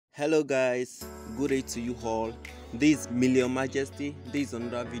Hello guys, good day to you all. This is Million Majesty. This is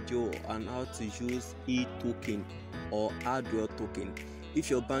another video on how to use e-token or hardware token. If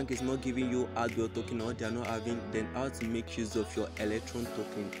your bank is not giving you hardware token or they are not having, then how to make use of your electron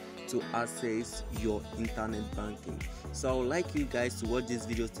token to access your internet banking. So I would like you guys to watch this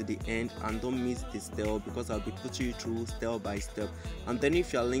video to the end and don't miss the step, because I'll be putting you through step by step. And then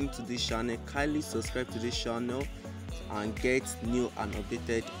if you are linked to this channel, kindly subscribe to this channel and get new and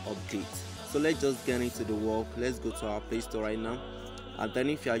updated updates. So let's just get into the work. Let's go to our Play Store right now, and then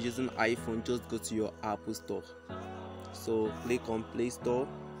if you are using iPhone, just go to your Apple Store. So click on Play Store.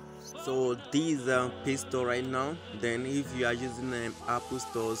 So this is Play Store right now. Then if you are using Apple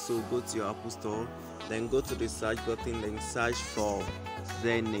Store, so go to your Apple Store, then go to the search button, then search for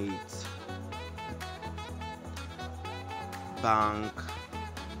Zenith Bank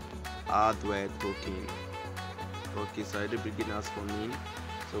hardware token. Okay, so I did beginners for me,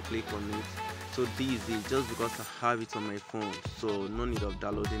 so click on it. So this is just because I have it on my phone, so no need of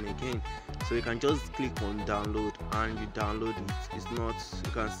downloading again. So you can just click on download and you download it. It's not,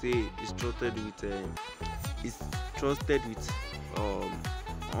 you can see it's trusted with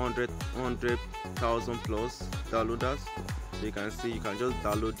 100,000 plus downloaders. So you can see you can just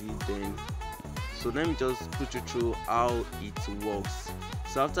download it. Then so let me just put you through how it works.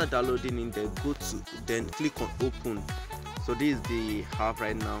 So after downloading it, then click on open. So this is the app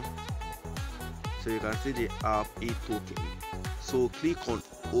right now. So you can see the app e-token. So click on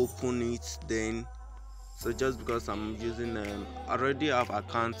open it. Then so just because I'm using I already have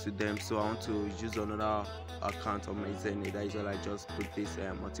accounts with them, so I want to use another account on my Zenith. That is why I just put this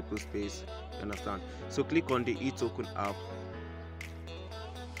multiple space. You understand? So click on the e-token app.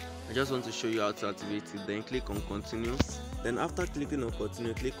 I just want to show you how to activate it. Then click on continue. Then after clicking on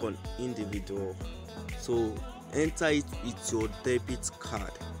continue, click on individual. So enter it with your debit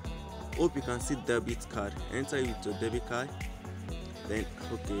card. Hope you can see debit card. Enter it with your debit card. Then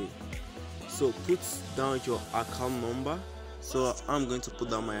okay, so put down your account number. So I'm going to put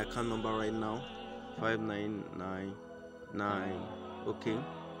down my account number right now, 5999. Okay,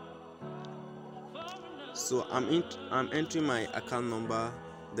 so I'm entering my account number.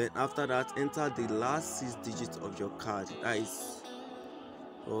 Then after that, enter the last 6 digits of your card. That is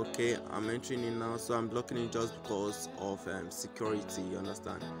okay. I'm entering it now, so I'm blocking it just because of security. You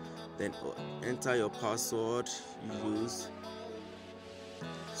understand? Then enter your password you use.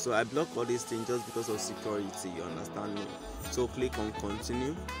 So I block all these things just because of security. You understand me? So click on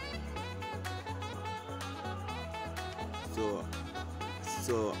continue.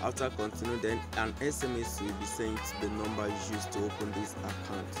 So after continue, then an SMS will be sent to the number you used to open this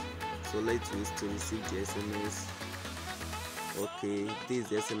account. So let's wait to receive the SMS. Okay, this is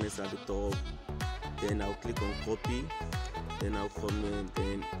the SMS at the top. Then I'll click on copy. Then I'll comment.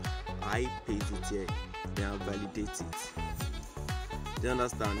 Then I paste it here. Then I'll validate it. Do you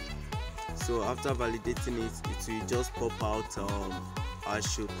understand? So after validating it, it will just pop out. I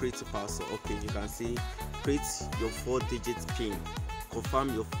should create a password. Okay, you can see create your 4-digit PIN. Confirm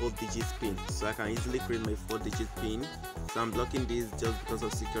your 4-digit PIN. So I can easily create my 4-digit PIN. So I'm blocking this just because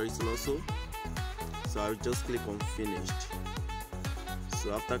of security also. So I'll just click on finished.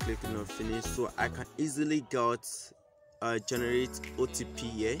 So after clicking on finish, so I can easily generate OTP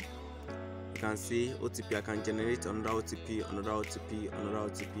here. You can see OTP. I can generate another OTP, another OTP, another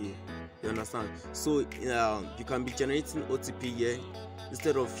OTP. You understand? So you can be generating OTP here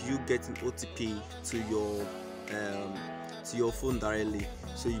instead of you getting OTP to your phone directly.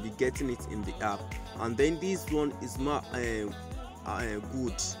 So you'll be getting it in the app. And then this one is more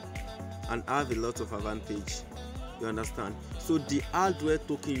good and have a lot of advantage. You understand? So the hardware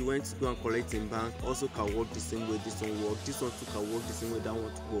token you went to go and collect in bank also can work the same way this one works. This one too can work the same way that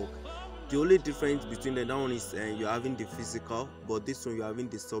one to work. The only difference between them, that one is you're having the physical, but this one you're having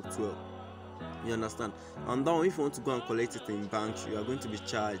the software. You understand? And that one, if you want to go and collect it in bank, you are going to be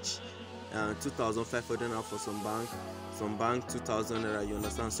charged 2,500 naira for some bank 2,000 naira. You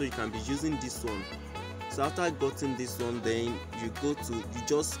understand? So you can be using this one. So after getting this one, then you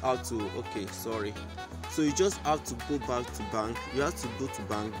just have to so you just have to go back to bank. You have to go to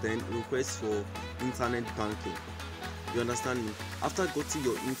bank, then request for internet banking. You understand me? After go to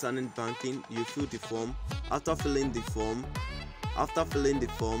your internet banking, you fill the form. After filling the form,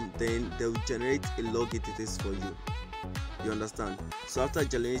 then they will generate a login details for you. You understand? So after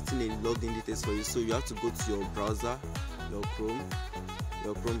generating a login details for you, so you have to go to your browser, your Chrome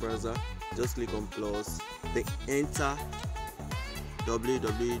browser. Just click on plus. Then enter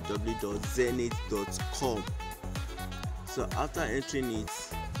www.zenith.com. So after entering it,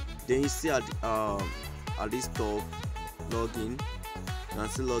 then you see at this top login. You can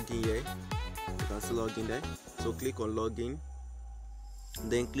still log in here. You can still log in there. So click on login,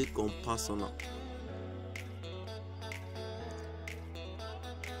 then click on personal.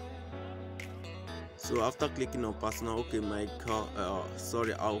 So after clicking on personal, okay, my car,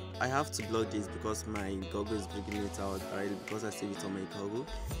 sorry, I have to block this because my Google is bringing it out already because I save it on my Google.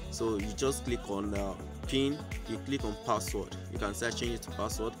 So you just click on pin, you click on password. You can start change it to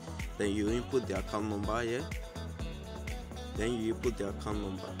password. Then you input the account number here. Then you input the account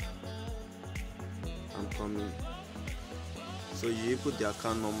number. I'm coming. So you input the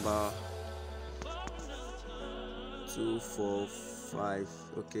account number 245.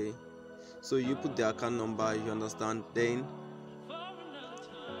 Okay. So you put the account number, you understand, then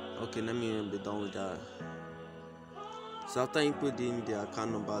okay, let me be done with that. So after inputting the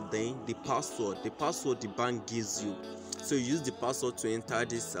account number, then the password the bank gives you, so you use the password to enter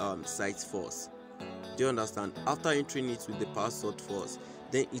this site first. Do you understand? After entering it with the password first,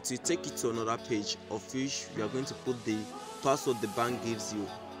 then it will take you to another page of which you are going to put the password the bank gives you,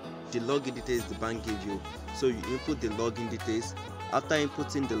 the login details the bank gives you. So you input the login details. After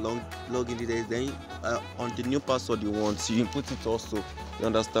inputting the login details, then on the new password you want, you input it also. You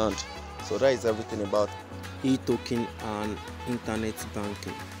understand? So that is everything about e-token and internet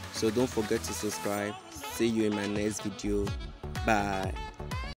banking. So don't forget to subscribe. See you in my next video. Bye.